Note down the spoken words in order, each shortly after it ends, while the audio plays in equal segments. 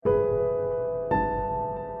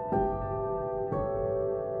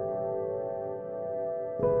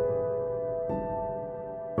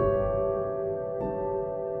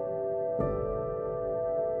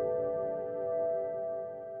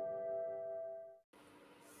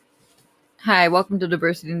Hi, welcome to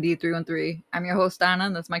Diversity in D313. I'm your host, Donna,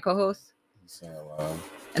 and that's my co host. So,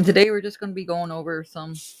 And today we're just going to be going over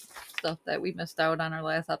some stuff that we missed out on our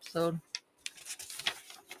last episode.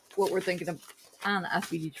 What we're thinking of on the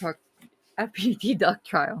FBG Duck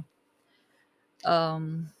trial.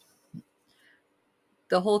 The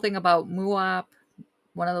whole thing about Muop,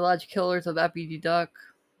 one of the alleged killers of FBG Duck.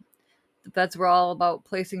 The feds were all about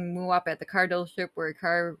placing Muop at the car dealership where a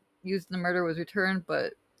car used in the murder was returned,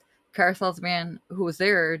 but car salesman who was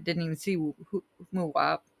there didn't even see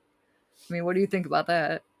Muop. I mean, what do you think about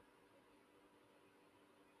that?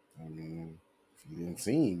 if you didn't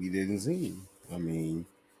see him, you didn't see him.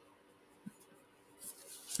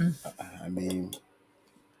 I mean,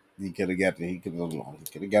 he could have got in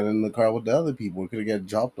the car with the other people. He could have got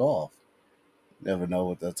dropped off. Never know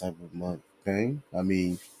with that type of thing.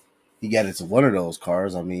 He got into one of those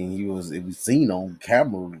cars. It was seen on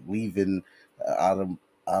camera leaving out of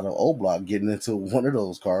O Block, getting into one of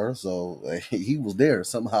those cars. So he was there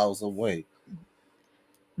somehow, some way.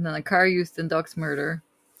 And then the car used in Duck's murder.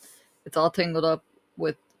 It's all tangled up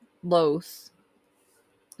with Los,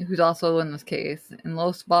 who's also in this case. And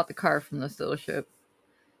Los bought the car from this dealership.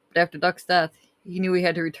 But after Duck's death, he knew he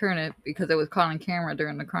had to return it because it was caught on camera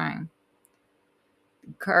during the crime.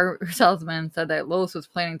 The car salesman said that Los was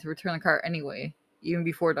planning to return the car anyway, even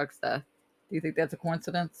before Duck's death. Do you think that's a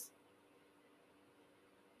coincidence?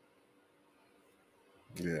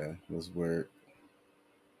 Yeah, it was weird.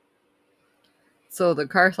 So the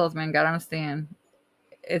car salesman got on a stand.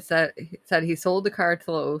 It said he sold the car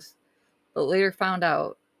to Los, but later found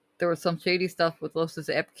out there was some shady stuff with Los's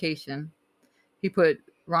application. He put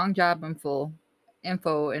wrong job info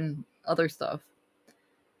and other stuff.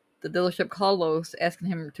 The dealership called Los asking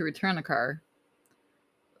him to return the car.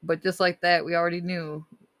 But just like that, we already knew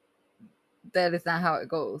that is not how it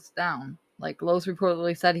goes down. Like Los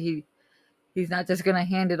reportedly said he's not just gonna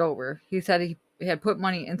hand it over. He said he had put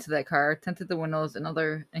money into that car, tinted the windows, and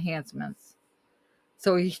other enhancements.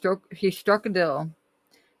 So he struck a deal.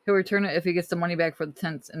 He'll return it if he gets the money back for the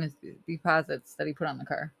tints and his deposits that he put on the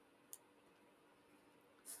car.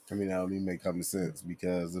 That don't even make common sense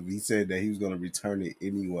because if he said that he was going to return it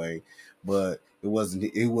anyway, but he wasn't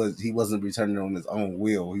returning it on his own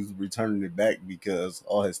will. He was returning it back because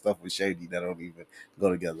all his stuff was shady. That don't even go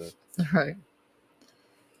together. Right.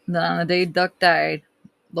 And then on the day Duck died,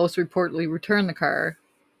 Los reportedly returned the car.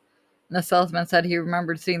 And the salesman said he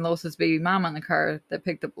remembered seeing Los's baby mama in the car that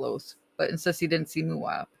picked up Los, but insists he didn't see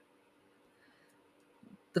Muwap.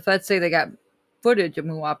 The feds say they got footage of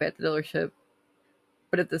Muwap at the dealership,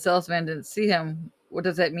 but if the salesman didn't see him, what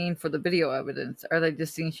does that mean for the video evidence? Are they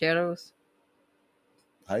just seeing shadows?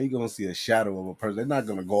 How you gonna see a shadow of a person? They're not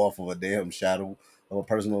gonna go off of a damn shadow of a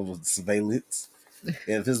person on surveillance.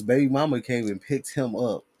 If his baby mama came and picked him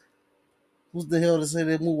up, who's the hell to say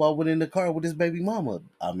that Muwap went in the car with his baby mama?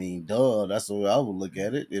 Duh. That's the way I would look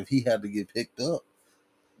at it. If he had to get picked up.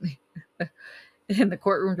 And the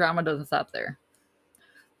courtroom drama doesn't stop there.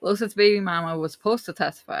 Los's baby mama was supposed to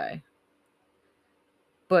testify,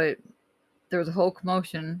 but there was a whole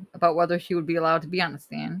commotion about whether she would be allowed to be on the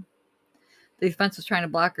stand. The defense was trying to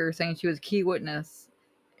block her, saying she was a key witness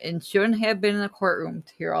and shouldn't have been in the courtroom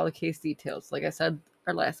to hear all the case details, like I said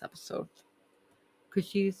our last episode. Because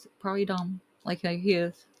she's probably dumb, like he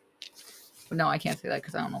is. But no, I can't say that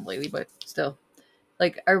because I don't know Lily, but still.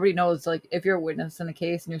 Like, everybody knows, like, if you're a witness in a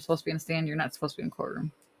case and you're supposed to be in a stand, you're not supposed to be in a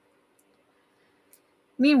courtroom.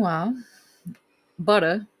 Meanwhile,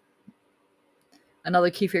 Butta, another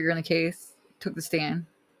key figure in the case, took the stand.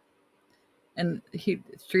 And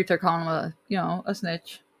streets are calling him a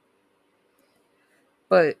snitch.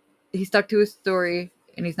 But he stuck to his story,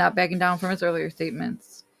 and he's not backing down from his earlier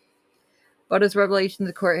statements. But his revelations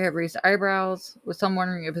to court have raised eyebrows, with some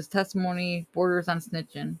wondering if his testimony borders on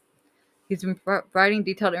snitching. He's been providing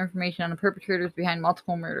detailed information on the perpetrators behind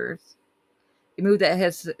multiple murders, a move that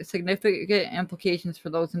has significant implications for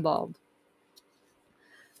those involved.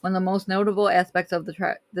 One of the most notable aspects of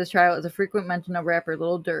this trial is a frequent mention of rapper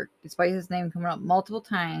Lil Durk. Despite his name coming up multiple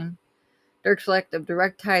times, Durk's lack of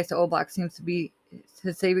direct ties to O Block seems to be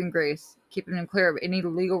his saving grace, keeping him clear of any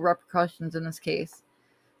legal repercussions in this case.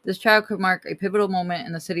 This trial could mark a pivotal moment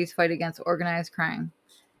in the city's fight against organized crime.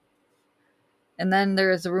 And then there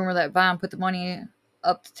is the rumor that Vaughn put the money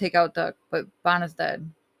up to take out Duck, but Vaughn is dead.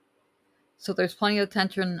 So there's plenty of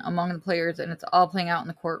tension among the players, and it's all playing out in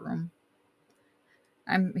the courtroom.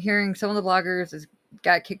 I'm hearing some of the bloggers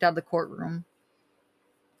got kicked out of the courtroom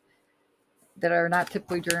that are not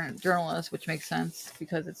typically journalists, which makes sense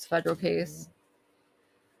because it's a federal case.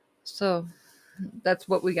 So that's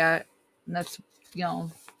what we got. And that's,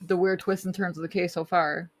 the weird twist in terms of the case so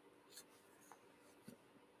far.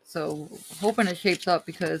 So hoping it shapes up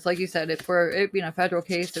because, like you said, if for it being a federal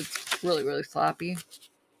case, it's really, really sloppy.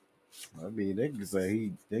 I mean, they can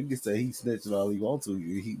say he snitched all he wants to.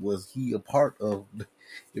 He a part of?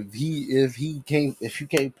 If you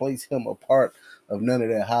can't place him a part of none of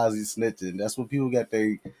that, how's he snitching? That's what people got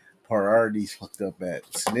their priorities fucked up at.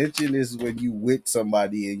 Snitching is when you with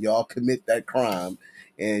somebody and y'all commit that crime,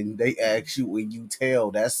 and they ask you when you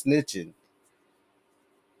tell. That's snitching.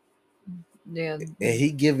 Yeah, And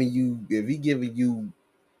he giving you if he giving you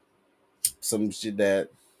some shit that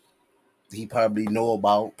he probably know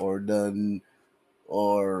about or done.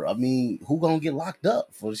 Or I mean, who gonna get locked up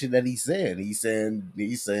for the shit that he's saying? He's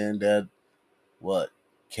saying that what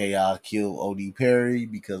Ki killed Od Perry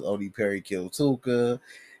because Od Perry killed Tuka,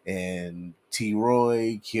 and T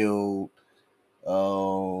Roy killed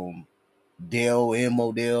um Dale and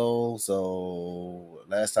Modell. So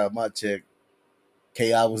last time I checked,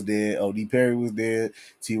 Ki was dead, Od Perry was dead,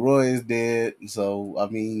 T Roy is dead. So I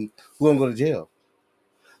mean, who gonna go to jail?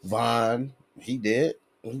 Vaughn, he dead.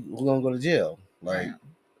 Who gonna go to jail? Like, right.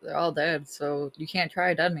 They're all dead, so you can't try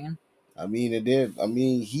a dead man. I mean, it did. I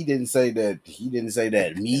mean, he didn't say that. He didn't say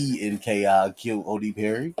that me and Ki killed Od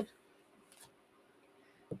Perry. And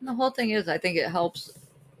the whole thing is, I think it helps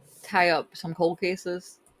tie up some cold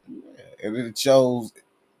cases. And it shows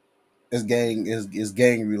is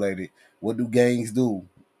gang related. What do gangs do?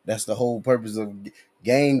 That's the whole purpose of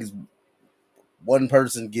gangs. One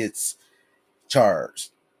person gets charged.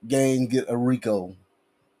 Gang get a RICO.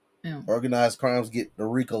 Yeah, Organized crimes get the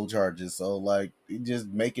RICO charges. So like, it just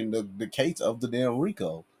making the case of the damn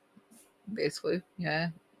RICO. basically, yeah.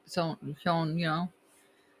 So showing,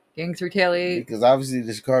 gangs retaliate. Because obviously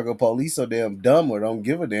the Chicago police are damn dumb or don't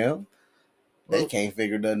give a damn. They Well, can't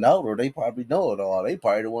figure nothing out, or they probably know it all. They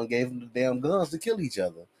probably the one gave them the damn guns to kill each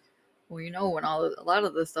other. when a lot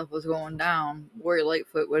of this stuff was going down, Lori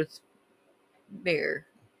Lightfoot was there,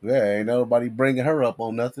 Yeah, ain't nobody bringing her up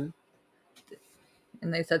on nothing.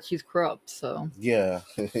 and they said she's corrupt. So Yeah,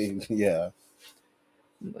 yeah.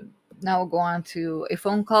 now we'll go on to a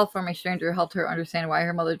phone call from a stranger helped her understand why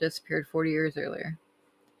her mother disappeared 40 years earlier.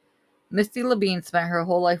 Misty Labine spent her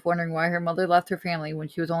whole life wondering why her mother left her family when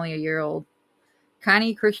she was only a year old.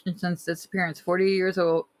 Connie Christensen's disappearance 40 years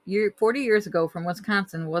ago from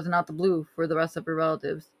Wisconsin wasn't out the blue for the rest of her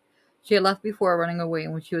relatives. She had left before running away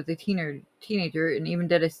when she was a teenager and even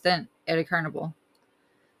did a stint at a carnival.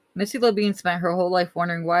 Missy Labine spent her whole life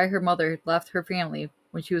wondering why her mother left her family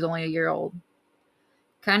when she was only a year old.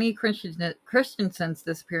 Connie Christensen's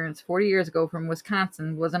disappearance 40 years ago from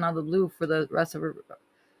Wisconsin wasn't out of the blue for the rest of her.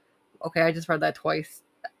 Okay, I just read that twice.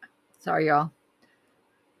 Sorry, y'all.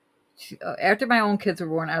 After my own kids were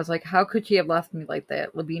born, I was like, how could she have left me like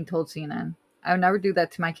that? Labine told CNN. I would never do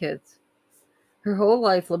that to my kids. Her whole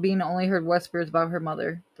life, Labine only heard whispers about her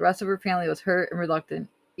mother. The rest of her family was hurt and reluctant,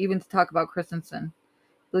 even to talk about Christensen,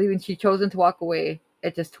 believing she'd chosen to walk away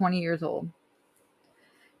at just 20 years old.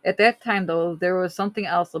 At that time, though, there was something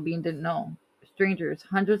else Labine didn't know. Strangers,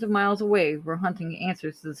 hundreds of miles away, were hunting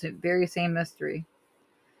answers to the very same mystery.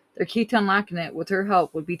 Their key to unlocking it, with her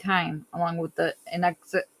help, would be time, along with the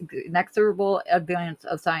inexorable advance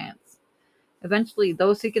of science. Eventually,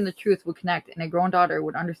 those seeking the truth would connect, and a grown daughter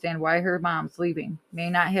would understand why her mom's leaving may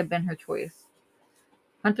not have been her choice.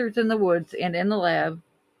 Hunters in the woods and in the lab.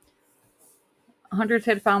 Hunters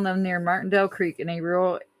had found them near Martindale Creek in a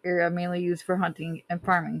rural area mainly used for hunting and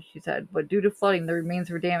farming, she said, but due to flooding, the remains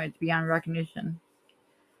were damaged beyond recognition,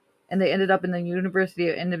 and they ended up in the University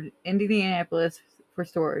of Indianapolis for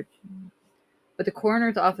storage. But the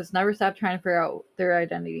coroner's office never stopped trying to figure out their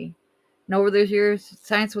identity. And over those years,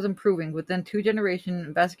 science was improving. Within 2 generations,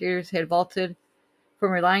 investigators had vaulted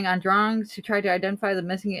from relying on drawings to try to identify the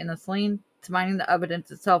missing and the slain to mining the evidence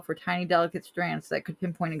itself for tiny, delicate strands that could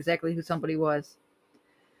pinpoint exactly who somebody was.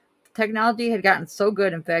 The technology had gotten so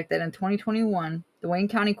good, in fact, that in 2021, the Wayne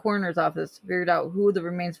County Coroner's Office figured out who the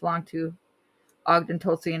remains belonged to, Ogden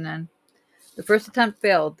told CNN. The first attempt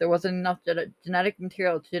failed. There wasn't enough genetic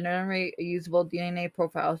material to generate a usable DNA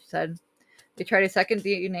profile, she said. They tried a second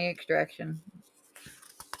DNA extraction.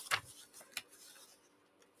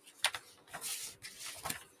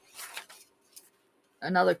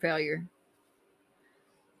 Another failure.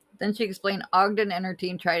 Then she explained Ogden and her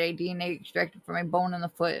team tried a DNA extracted from a bone in the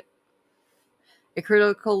foot, a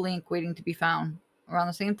critical link waiting to be found. Around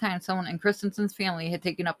the same time, someone in Christensen's family had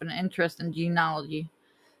taken up an interest in genealogy.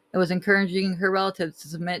 It was encouraging her relatives to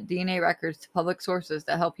submit DNA records to public sources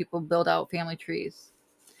that help people build out family trees.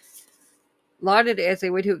 Lauded as a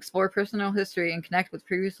way to explore personal history and connect with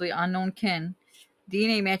previously unknown kin,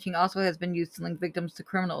 DNA matching also has been used to link victims to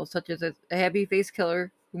criminals such as a happy-face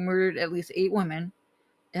killer who murdered at least 8 women,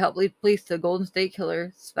 It helped lead police to the Golden State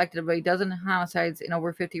Killer, suspected of a dozen homicides and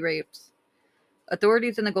over 50 rapes.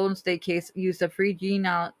 Authorities in the Golden State case used a free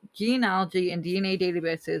genealogy and DNA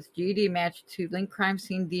databases, GED match, to link crime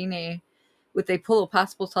scene DNA with a pool of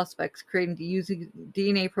possible suspects, creating using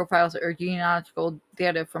DNA profiles or genealogical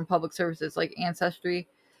data from public services like Ancestry,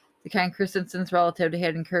 the kind Christensen's relative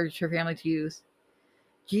had encouraged her family to use.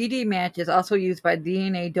 GED Match is also used by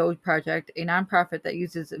DNA Doge Project, a nonprofit that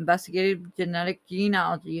uses investigative genetic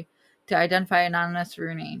genealogy to identify anonymous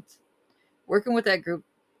remains. Working with that group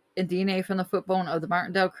and DNA from the footbone of the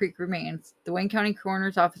Martindale Creek remains, the Wayne County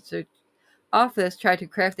Coroner's Office tried to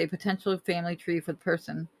craft a potential family tree for the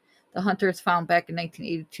person the hunters found back in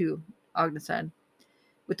 1982, Ogden said.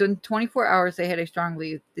 Within 24 hours, they had a strong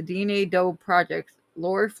lead. The DNA Doe Project's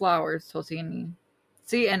Lori Flowers told CNN.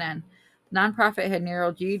 The nonprofit had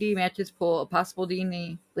narrowed GED Match's pool of possible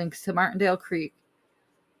DNA links to Martindale Creek.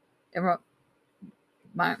 And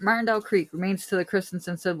Martindale Creek remains to the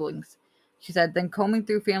Christensen siblings, she said. Then combing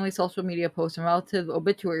through family social media posts and relative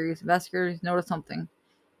obituaries, investigators noticed something.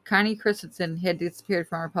 Connie Christensen had disappeared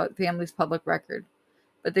from her family's public record,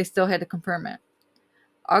 but they still had to confirm it.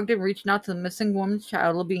 Ogden reached out to the missing woman's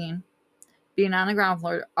child, Labine. Being on the ground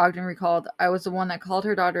floor, Ogden recalled, "I was the one that called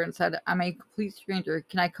her daughter and said, 'I'm a complete stranger.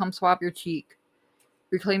 Can I come swap your cheek?'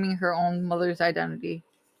 Reclaiming her own mother's identity."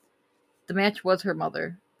 The match was her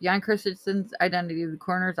mother. Beyond Christensen's identity, the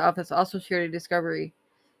coroner's office also shared a discovery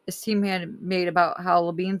his team had made about how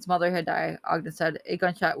Labine's mother had died, Ogden said, a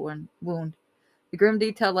gunshot wound. The grim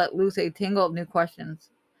detail let loose a tangle of new questions.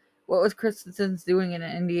 What was Christensen's doing in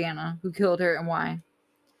Indiana? Who killed her and why?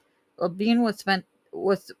 Labine went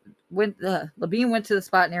to the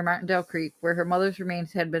spot near Martindale Creek where her mother's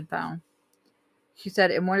remains had been found. She said,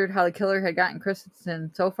 and wondered how the killer had gotten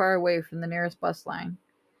Christensen so far away from the nearest bus line.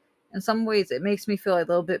 "In some ways, it makes me feel a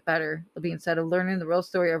little bit better," Labine said, of learning the real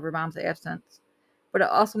story of her mom's absence. "But it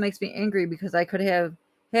also makes me angry because I could have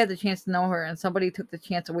had the chance to know her and somebody took the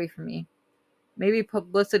chance away from me. Maybe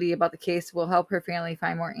publicity about the case will help her family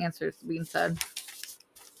find more answers," Labine said.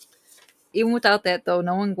 Even without that, though,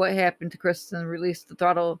 knowing what happened to Kristen released the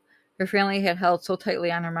throttle her family had held so tightly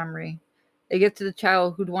on her memory. It gets to the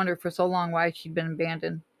child who'd wondered for so long why she'd been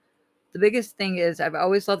abandoned. "The biggest thing is I've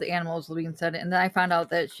always loved animals," Labine said, and then I found out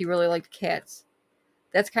that she really liked cats.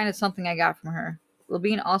 That's kind of something I got from her.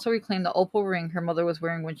 Labine also reclaimed the opal ring her mother was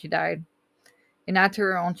wearing when she died. A nod to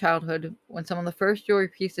her own childhood, when some of the first jewelry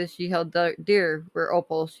pieces she held dear were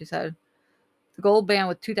opal, she said. The gold band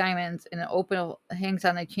with 2 diamonds and an opal hangs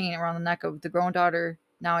on a chain around the neck of the grown daughter,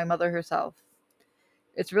 now a mother herself.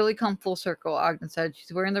 "It's really come full circle," Ogden said.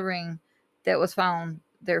 "She's wearing the ring that was found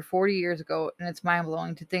there 40 years ago, and it's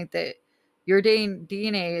mind-blowing to think that your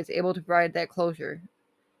DNA is able to provide that closure."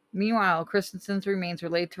 Meanwhile, Christensen's remains were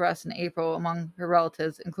laid to rest in April among her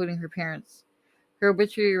relatives, including her parents. Her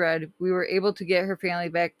obituary read, "We were able to get her family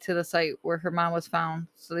back to the site where her mom was found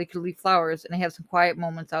so they could leave flowers and have some quiet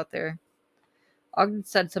moments out there." Ogden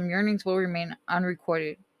said some yearnings will remain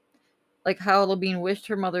unrequited, like how Labine wished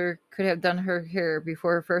her mother could have done her hair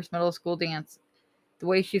before her first middle school dance, the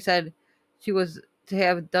way she said she was to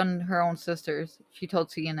have done her own sisters, she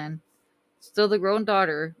told CNN. Still, the grown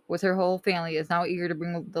daughter, with her whole family, is now eager to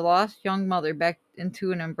bring the lost young mother back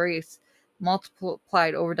into an embrace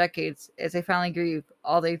multiplied over decades as they finally grieve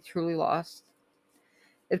all they truly lost.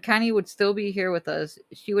 If Connie would still be here with us,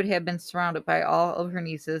 she would have been surrounded by all of her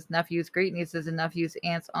nieces, nephews, great-nieces and nephews,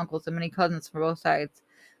 aunts, uncles, and many cousins from both sides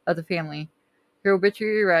of the family. Her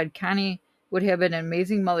obituary read, "Connie would have been an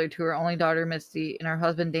amazing mother to her only daughter, Misty, and her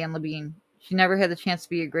husband, Dan Labine. She never had the chance to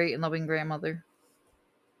be a great and loving grandmother."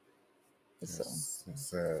 So, That's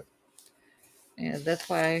sad. yeah, that's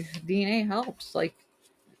why DNA helps. Like,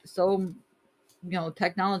 so,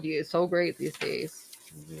 technology is so great these days.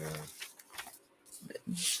 Yeah.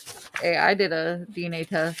 Hey, I did a DNA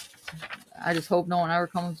test. I just hope no one ever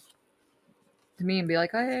comes to me and be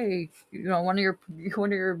like, "Hey, one of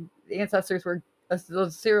your ancestors were a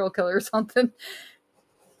serial killer or something."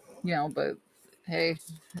 But hey,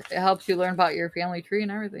 it helps you learn about your family tree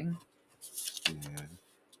and everything. Yeah.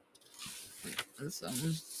 So,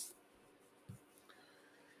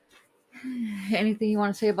 anything you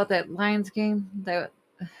want to say about that Lions game? That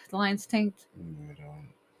the Lions tanked? I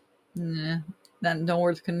don't. Nah, no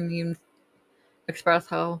words can even express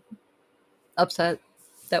how upset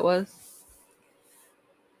that was.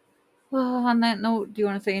 Well, on that note, do you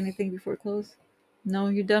want to say anything before close? No,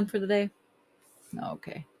 you're done for the day? No,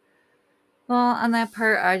 okay. Well, on that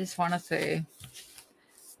part, I just want to say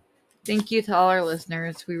Thank you to all our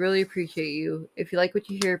listeners. We really appreciate you. If you like what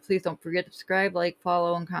you hear, please don't forget to subscribe, like,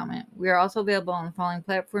 follow, and comment. We are also available on the following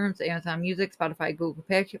platforms: Amazon Music, Spotify, Google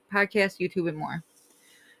Podcasts, YouTube, and more.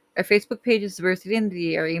 Our Facebook page is Diversity in the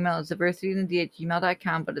D. Our email is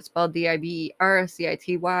diversityinthed@gmail.com, but it's spelled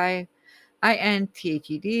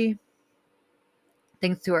DIBERCITYINTHED.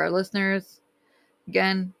 Thanks to our listeners.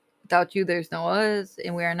 Again, without you, there's no us,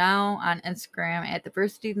 and we are now on Instagram at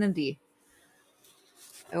Diversity in the D.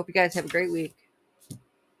 I hope you guys have a great week.